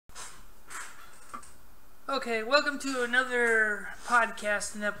Okay, welcome to another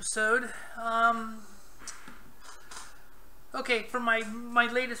podcasting episode. Okay, for my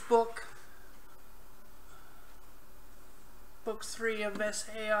latest book, book 3 of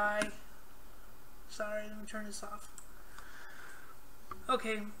SAI. Sorry, let me turn this off.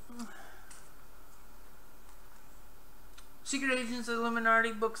 Okay. Secret Agents of the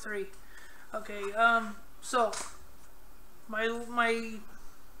Illuminati, book 3. Okay, so my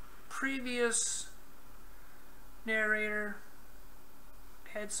previous narrator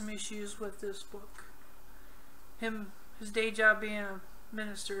had some issues with this book. His day job being a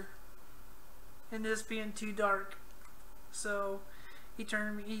minister, and this being too dark. So he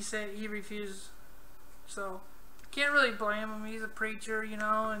said he refused. So can't really blame him. He's a preacher, you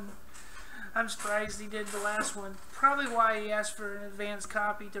know, and I'm surprised he did the last one. Probably why he asked for an advance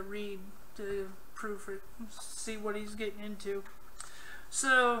copy to read, to proofread, see what he's getting into.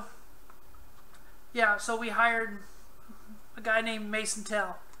 So yeah, so we hired a guy named Mason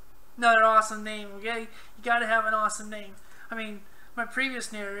Tell. Another awesome name, okay? You gotta have an awesome name. I mean, my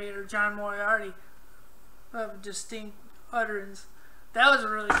previous narrator, John Moriarty, of distinct utterance, that was a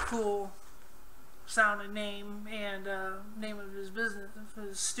really cool sounding name, and name of his business,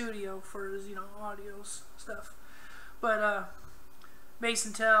 his studio for his, audio stuff. But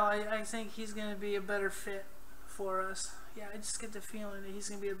Mason Tell, I think he's gonna be a better fit for us. Yeah, I just get the feeling that he's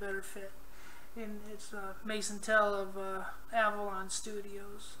gonna be a better fit. And it's Mason Tell of Avalon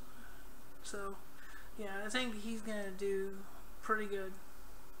Studios. So yeah, I think he's gonna do pretty good.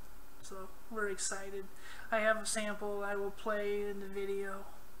 So we're excited. I have a sample I will play in the video,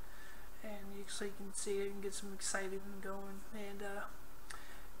 and so you can see it and get some excitement going. And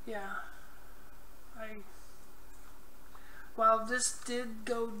yeah, while this did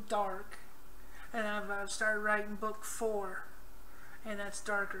go dark, and I've started writing book 4, and that's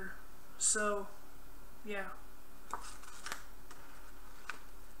darker. So, yeah,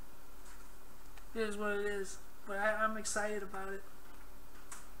 it is what it is, but I'm excited about it.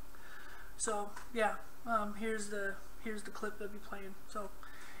 So, yeah, here's the clip that I'll be playing. So,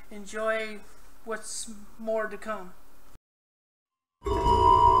 enjoy what's more to come.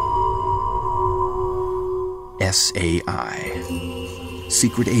 SAI,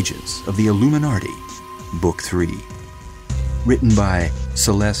 Secret Agents of the Illuminati, Book 3. Written by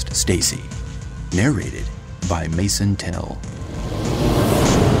Celeste Stacy. Narrated by Mason Tell.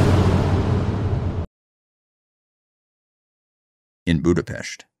 In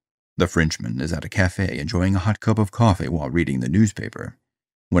Budapest, the Frenchman is at a cafe enjoying a hot cup of coffee while reading the newspaper,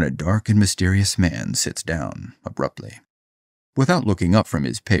 when a dark and mysterious man sits down abruptly. Without looking up from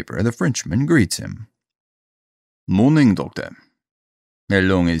his paper, the Frenchman greets him. "Morning, Doctor. How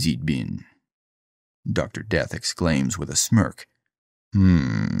long has it been?" Dr. Death exclaims with a smirk.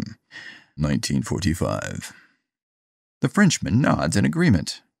 1945. The Frenchman nods in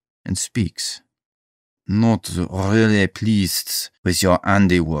agreement and speaks. "Not really pleased with your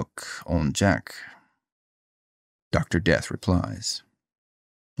handiwork on Jack." Dr. Death replies.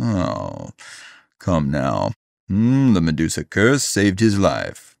 "Oh, come now. The Medusa curse saved his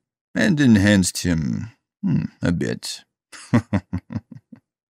life and enhanced him a bit."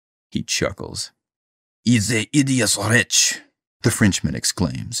 He chuckles. "Is the idiot rich?" the Frenchman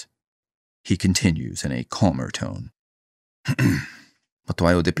exclaims. He continues in a calmer tone. "What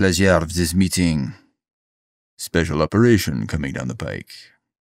are the pleasure of this meeting?" "Special operation coming down the pike.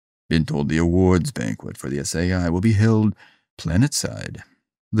 Been told the awards banquet for the SAI will be held planetside,"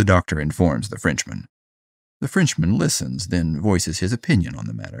 the doctor informs the Frenchman. The Frenchman listens, then voices his opinion on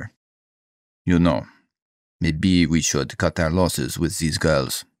the matter. "You know, maybe we should cut our losses with these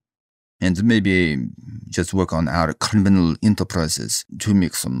girls. And maybe just work on our criminal enterprises to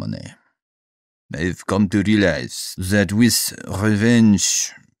make some money. I've come to realize that with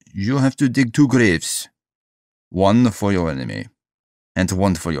revenge, you have to dig 2 graves. One for your enemy, and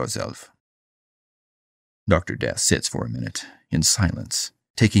one for yourself." Dr. Death sits for a minute, in silence,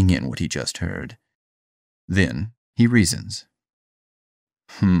 taking in what he just heard. Then he reasons.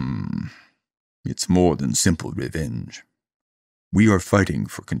 It's more than simple revenge. We are fighting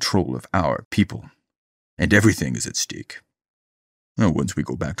for control of our people, and everything is at stake. Now, once we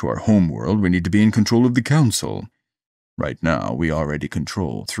go back to our home world, we need to be in control of the council. Right now, we already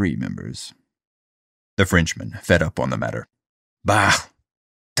control 3 members. The Frenchman, fed up on the matter. "Bah!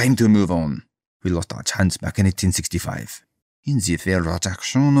 Time to move on. We lost our chance back in 1865, in the fair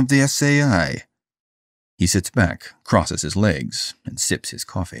rejection of the SAI. He sits back, crosses his legs, and sips his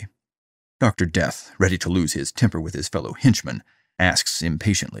coffee. Dr. Death, ready to lose his temper with his fellow henchman, asks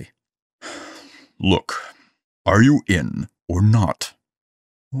impatiently, "Look, are you in or not?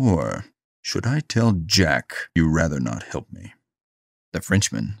 Or Should I tell Jack you rather not help me? The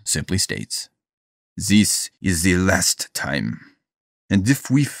Frenchman simply states, This is the last time, and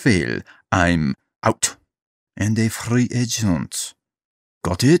if we fail, I'm out, and a free agent.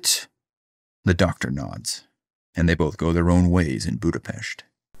 Got it? The doctor nods, and they both go their own ways in Budapest.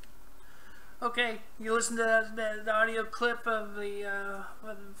 Okay, you listen to the audio clip of the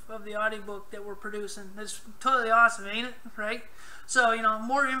audiobook that we're producing. It's totally awesome, ain't it? Right? So,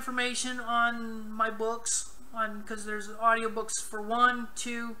 more information on my books, because there's audiobooks for 1,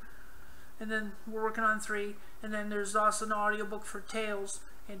 2, and then we're working on 3, and then there's also an audiobook for Tales,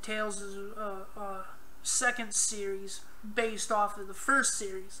 and Tales is a second series based off of the first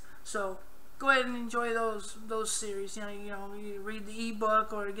series. So go ahead and enjoy those series. You read the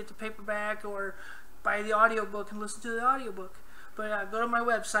ebook or get the paperback or buy the audiobook and listen to the audiobook. But go to my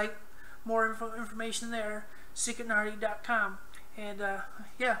website, more information there, secretnarrator.com. And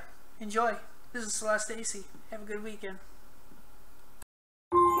yeah, enjoy. This is Celeste Stacy. Have a good weekend.